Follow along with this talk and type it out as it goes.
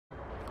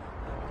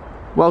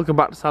Welcome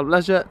back to Salop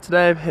Leisure.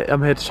 Today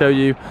I'm here to show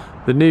you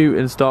the new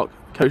in stock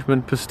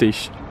Coachman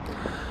Pastiche.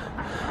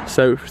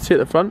 So if you see at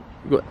the front,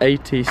 you've got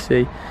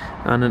ATC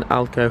and an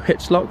Alco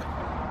hitch lock,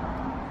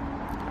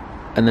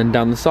 and then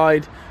down the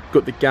side you've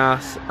got the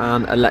gas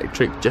and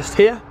electric just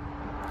here.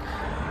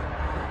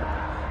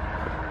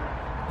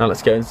 Now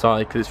let's go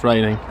inside because it's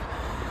raining.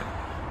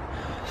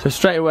 So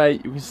straight away you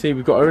can see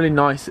we've got a really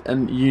nice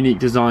and unique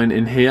design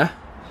in here.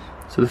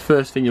 So the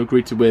first thing you're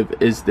greeted with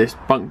is this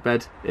bunk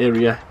bed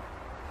area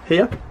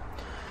here,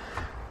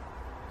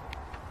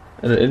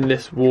 and in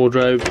this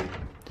wardrobe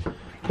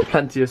got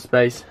plenty of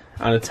space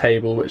and a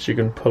table which you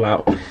can pull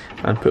out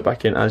and put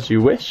back in as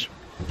you wish.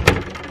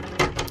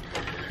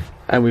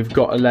 And we've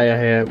got a layer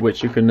here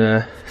which you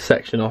can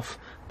section off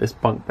this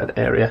bunk bed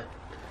area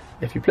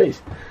if you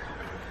please.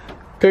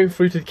 Going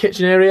through to the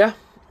kitchen area,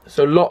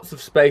 so lots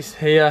of space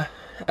here,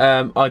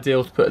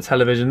 ideal to put a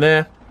television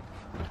there,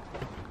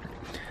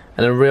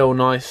 and a real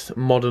nice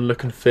modern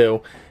look and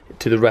feel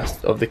to the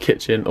rest of the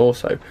kitchen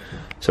also.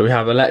 So we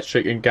have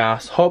electric and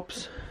gas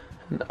hobs,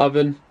 an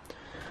oven,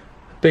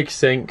 big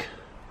sink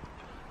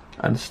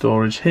and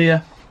storage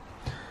here,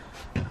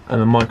 and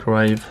the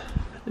microwave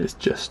is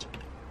just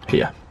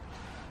here.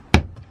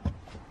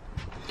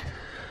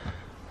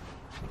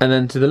 And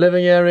then to the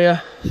living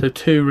area, so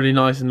two really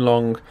nice and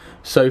long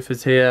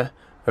sofas here,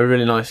 a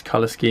really nice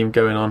colour scheme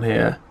going on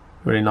here,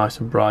 really nice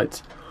and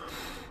bright,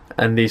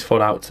 and these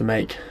fold out to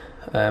make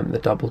the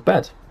double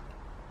bed.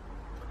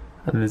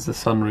 And there's the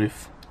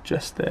sunroof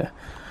just there.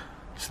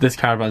 So this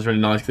caravan is really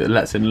nice because it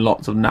lets in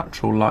lots of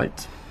natural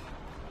light.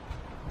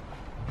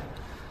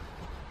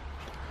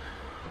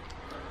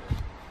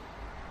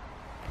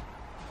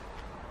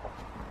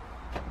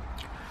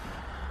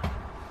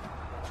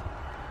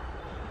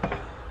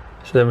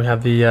 So then we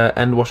have the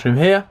end washroom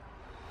here.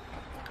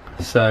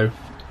 So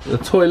the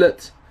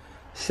toilet,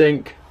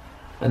 sink,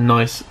 a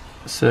nice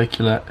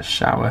circular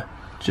shower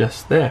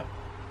just there.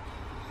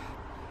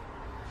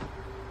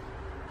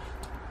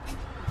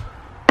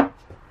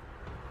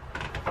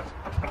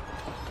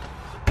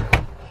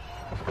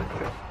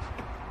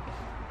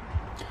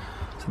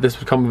 So this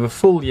would come with a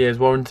full year's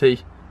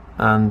warranty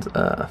and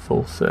a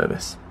full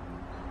service.